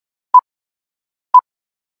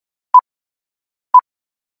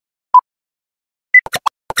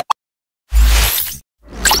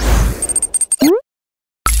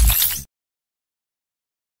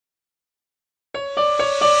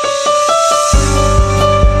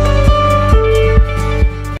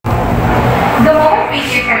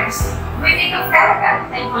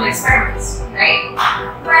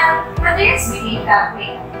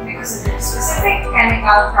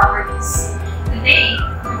chemical properties. Today,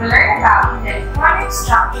 we will learn about the electronic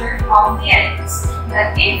structure of the elements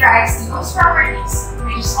that give rise to those properties,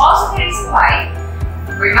 which is also the reason why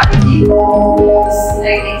we're not doing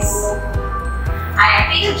like this. I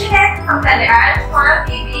am Teacher Jeanette from Billiard Coral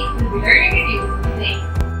TV and will be learning with you today.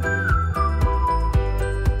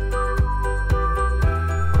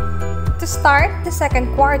 To start the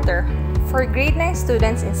second quarter, for grade 9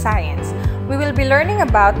 students in science, we will be learning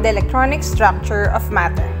about the electronic structure of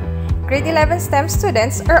matter. Grade 11 STEM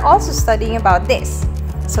students are also studying about this.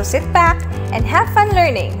 So sit back and have fun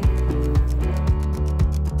learning!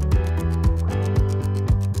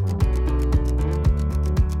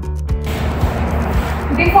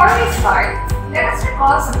 Before we start, let us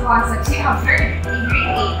recall some concepts you have learned in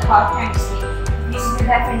grade 8 about chemistry. Using the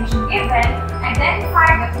definition given, identify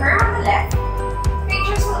the term on the left.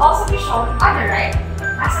 Pictures will also be shown on the right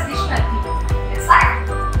as additional clue. Let's start!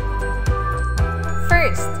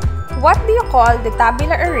 First, what do you call the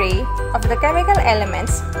tabular array of the chemical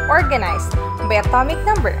elements organized by atomic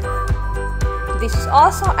number? This is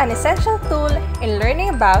also an essential tool in learning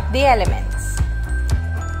about the elements.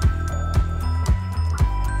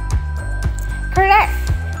 Correct!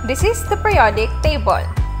 This is the periodic table.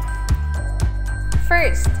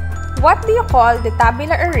 First, what do you call the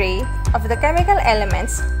tabular array of the chemical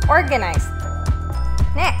elements organized?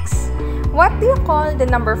 Next, what do you call the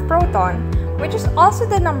number of proton, which is also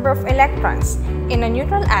the number of electrons in a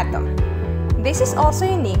neutral atom? This is also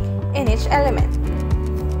unique in each element.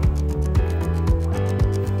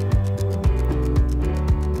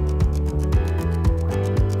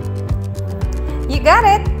 You got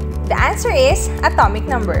it! The answer is atomic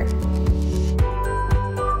number.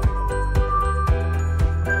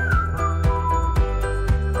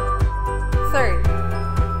 Third,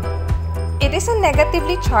 it is a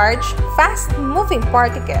negatively charged, fast-moving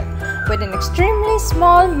particle with an extremely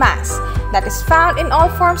small mass that is found in all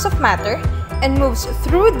forms of matter and moves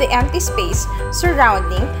through the empty space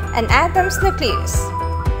surrounding an atom's nucleus.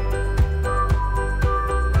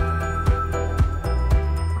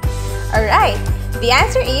 Alright, the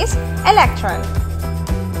answer is electron.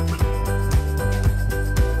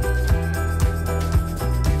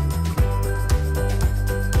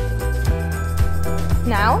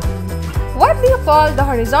 Now, what do you call the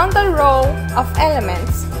horizontal row of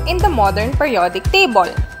elements in the modern periodic table?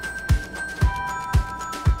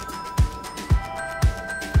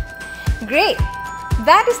 Great!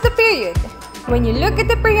 That is the period. When you look at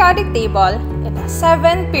the periodic table, it has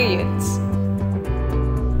 7 periods.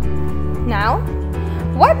 Now,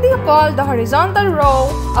 what do you call the horizontal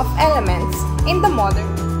row of elements in the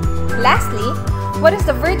modern? Lastly, what is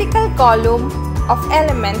the vertical column of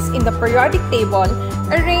elements in the periodic table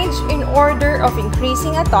arranged in order of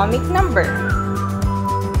increasing atomic number?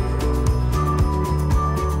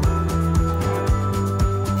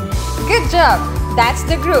 Good job! That's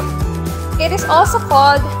the group. It is also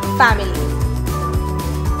called family.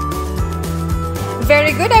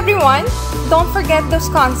 Very good, everyone! Don't forget those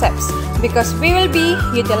concepts because we will be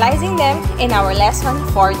utilizing them in our lesson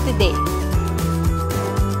for today.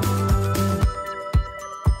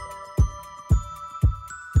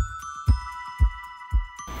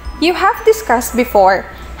 You have discussed before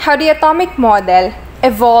how the atomic model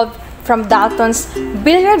evolved from Dalton's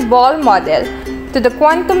billiard ball model to the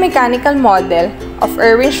quantum mechanical model of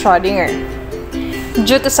Erwin Schrödinger.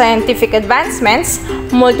 Due to scientific advancements,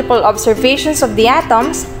 multiple observations of the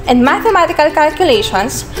atoms, and mathematical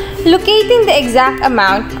calculations, locating the exact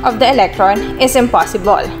amount of the electron is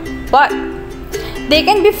impossible. But they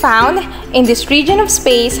can be found in this region of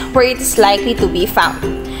space where it is likely to be found,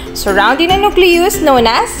 surrounding a nucleus known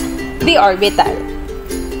as the orbital.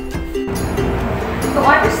 To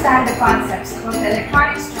understand the concepts of the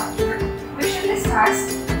electronic structure, we should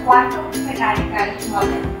discuss quantum mechanical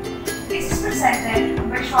model. This is presented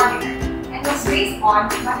by Schrödinger and was based on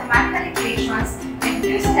mathematical equations and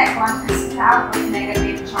views electron as a cloud of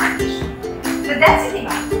negative charge. The density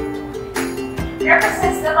map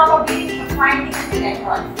represents the probability of finding an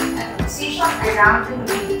electron at a position around the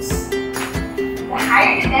nucleus. The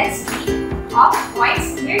higher the density of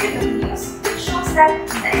points near the nucleus, it shows that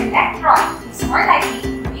the electron is more likely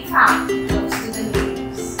to be found close to the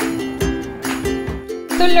nucleus.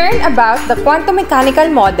 To learn about the quantum mechanical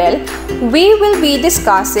model, we will be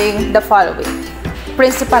discussing the following: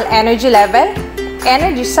 principal energy level,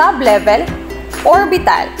 energy sublevel,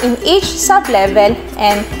 orbital in each sublevel,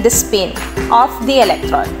 and the spin of the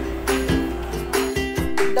electron.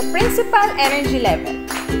 The principal energy level.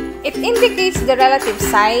 It indicates the relative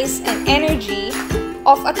size and energy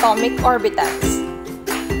of atomic orbitals.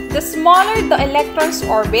 The smaller the electron's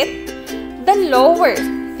orbit, the the lower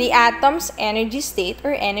the atom's energy state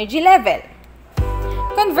or energy level.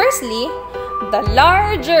 Conversely, the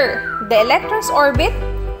larger the electron's orbit,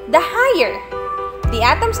 the higher the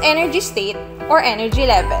atom's energy state or energy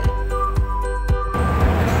level.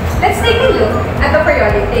 Let's take a look at the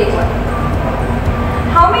periodic table.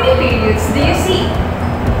 How many periods do you see?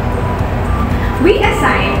 We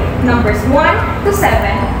assign numbers 1 to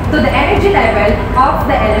 7 to the energy level of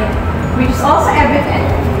the element, which is also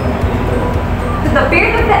evident to the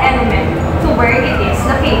period of the element to where it is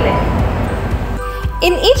located.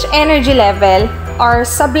 In each energy level are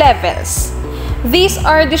sublevels. These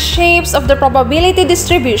are the shapes of the probability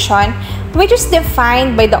distribution, which is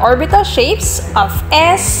defined by the orbital shapes of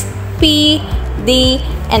S, P, D,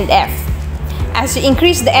 and F. As you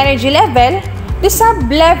increase the energy level, the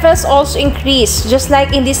sublevels also increase, just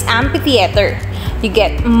like in this amphitheater. You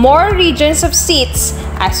get more regions of seats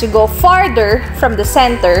as you go farther from the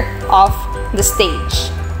center of the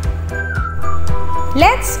stage.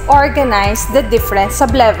 Let's organize the different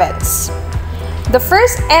sublevels. The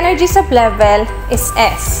first energy sublevel is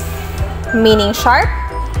S, meaning sharp.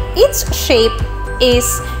 Its shape is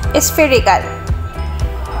spherical.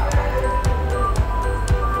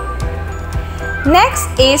 Next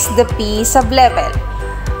is the P sublevel.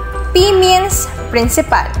 P means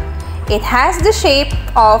principal. It has the shape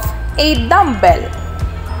of a dumbbell.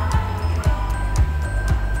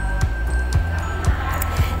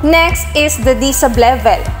 Next is the D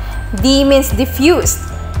sublevel. D means diffused.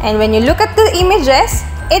 And when you look at the images,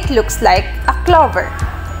 it looks like a clover.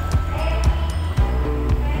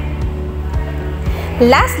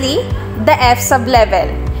 Lastly, the F sublevel.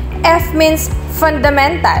 F means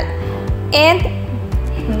fundamental. And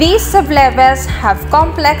these sublevels have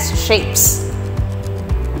complex shapes.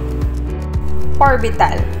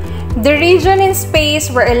 Orbital. The region in space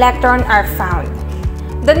where electrons are found.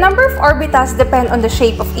 The number of orbitals depend on the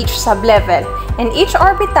shape of each sublevel, and each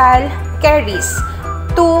orbital carries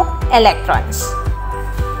 2 electrons.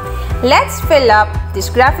 Let's fill up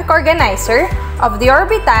this graphic organizer of the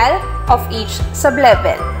orbital of each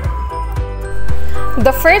sublevel.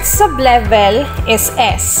 The first sublevel is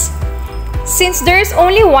S. Since there is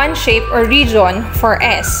only one shape or region for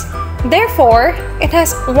S, therefore, it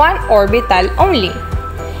has one orbital only.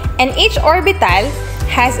 And each orbital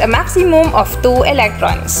has a maximum of 2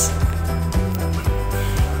 electrons.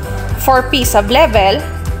 For P sublevel,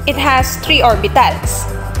 it has 3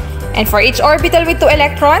 orbitals. And for each orbital with 2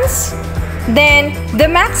 electrons, then the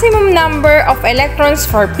maximum number of electrons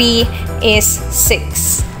for P is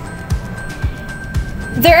 6.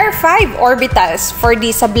 There are 5 orbitals for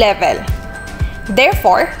D sublevel.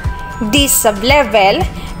 Therefore, this sublevel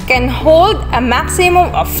can hold a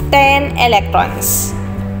maximum of 10 electrons.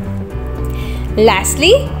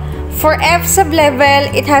 Lastly, for F sublevel,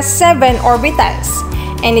 it has 7 orbitals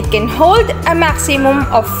and it can hold a maximum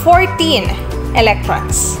of 14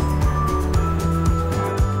 electrons.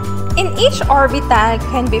 In each orbital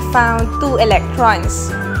can be found 2 electrons.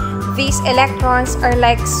 These electrons are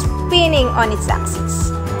like spinning on its axis.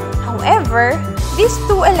 However, these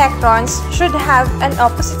 2 electrons should have an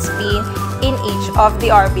opposite spin in each of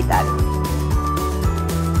the orbital.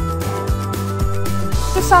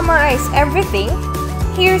 To summarize everything,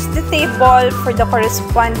 here's the table for the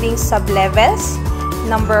corresponding sublevels,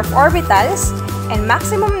 number of orbitals, and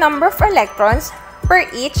maximum number of electrons per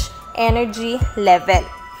each energy level.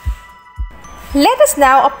 Let us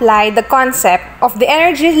now apply the concept of the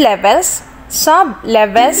energy levels,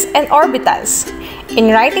 sublevels, and orbitals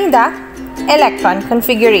in writing the electron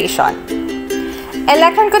configuration.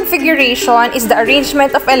 Electron configuration is the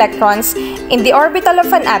arrangement of electrons in the orbital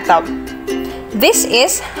of an atom. This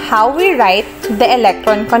is how we write the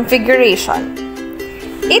electron configuration.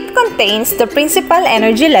 It contains the principal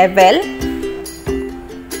energy level,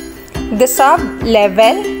 the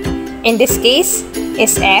sub-level, in this case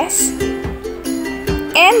is S,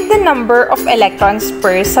 and the number of electrons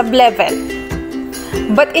per sub-level.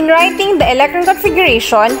 But in writing the electron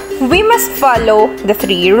configuration, we must follow the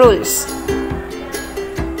 3 rules.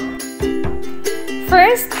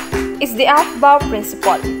 First is the Aufbau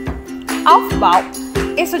principle. Aufbau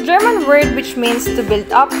is a German word which means to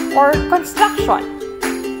build up or construction.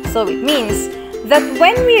 So it means that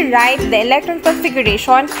when we write the electron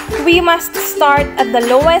configuration, we must start at the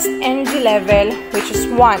lowest energy level, which is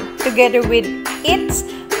 1, together with its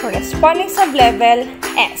corresponding sublevel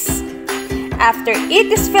S. After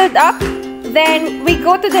it is filled up, then we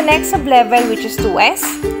go to the next sublevel, which is 2S,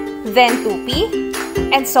 then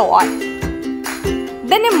 2P, and so on.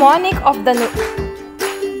 The mnemonic of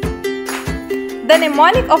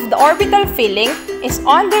the orbital filling is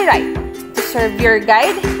on the right to serve your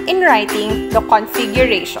guide in writing the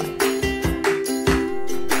configuration.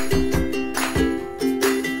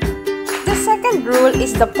 The second rule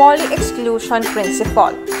is the Pauli exclusion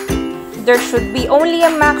principle. There should be only a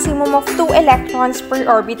maximum of 2 electrons per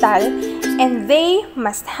orbital, and they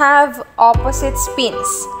must have opposite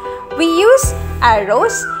spins. We use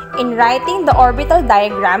arrows in writing the orbital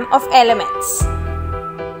diagram of elements.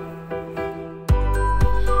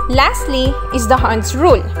 Lastly is the Hund's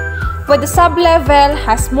rule. When the sublevel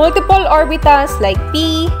has multiple orbitals like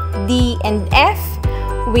P, D, and F,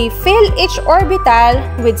 we fill each orbital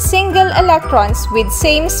with single electrons with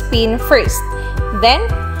same spin first. Then,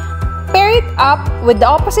 pair it up with the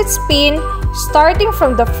opposite spin starting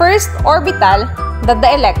from the first orbital that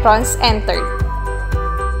the electrons entered.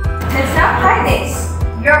 Let's now try this.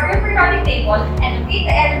 Grab your periodic table and locate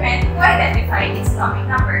the element to identify its atomic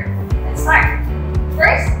number. Let's start.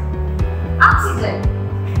 First, oxygen.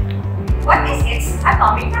 What is its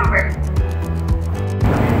atomic number?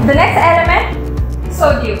 The next element,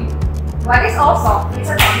 sodium. What is also its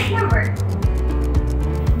atomic number?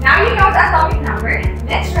 Now you know the atomic number,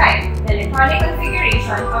 let's write the electronic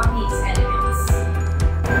configuration of these elements.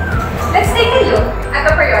 Let's take a look at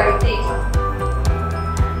the periodic table.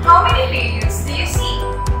 How many periods do you see?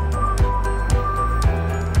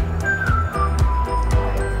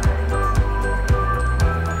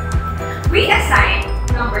 We assign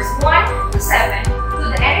numbers 1 to 7 to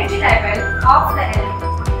the energy level of the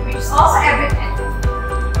element, which is also evident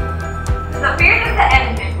to the period of the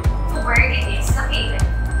element to where it is located.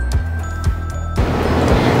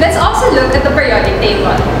 Let's also look at the periodic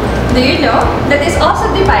table. Do you know that it's also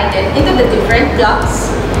divided into the different blocks?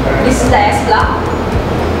 This is the S block,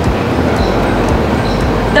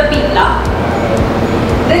 the P block,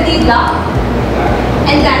 the D block,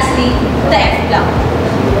 and lastly, the F block.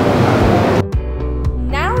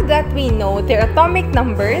 Now that we know their atomic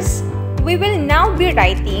numbers, we will now be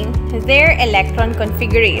writing their electron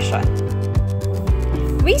configuration.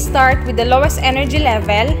 We start with the lowest energy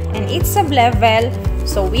level and its sublevel,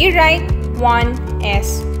 so we write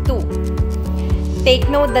 1s2. Take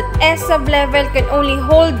note that S sublevel can only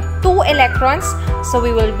hold 2 electrons, so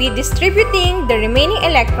we will be distributing the remaining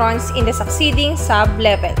electrons in the succeeding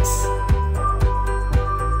sublevels.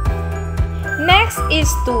 Next is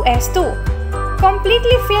 2s2,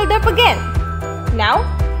 completely filled up again. Now,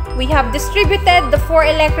 we have distributed the 4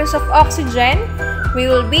 electrons of oxygen. We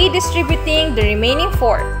will be distributing the remaining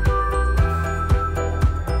 4.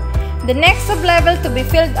 The next sublevel to be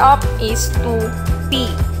filled up is 2p.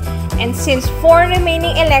 And since 4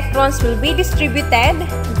 remaining electrons will be distributed,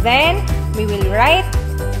 then we will write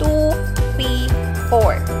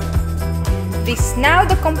 2p4. This is now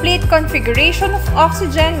the complete configuration of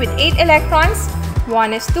oxygen with 8 electrons,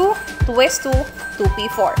 1s2, 2s2,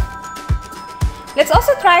 2p4. Let's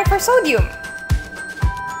also try for sodium.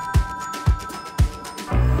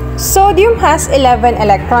 Sodium has 11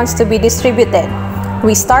 electrons to be distributed.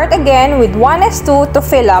 We start again with 1s2 to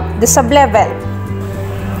fill up the sublevel.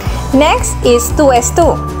 Next is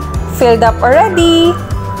 2s2, filled up already.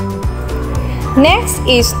 Next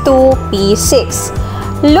is 2p6.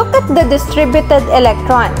 Look at the distributed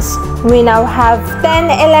electrons. We now have 10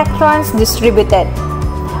 electrons distributed.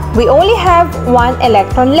 We only have 1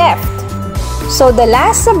 electron left. So the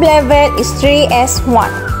last sublevel is 3s1.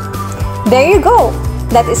 There you go.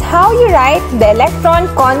 That is how you write the electron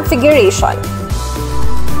configuration.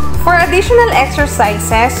 For additional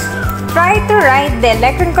exercises, try to write the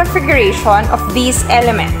electron configuration of these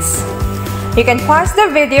elements. You can pause the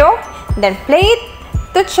video, then play it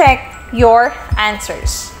to check your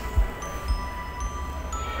answers.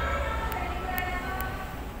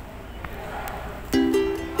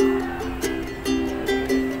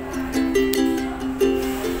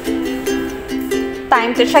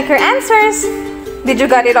 Time to check your answers. Did you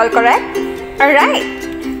get it all correct? Alright,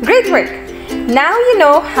 great work! Now you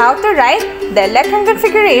know how to write the electron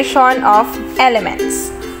configuration of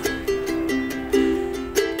elements.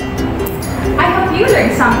 I hope you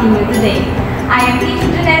learned something new today. I am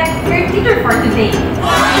Teacher Jeanette, your teacher for today.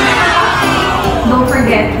 Don't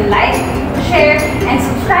forget to like, share, and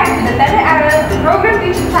subscribe to the Telearal Program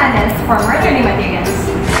YouTube channel for more learning materials.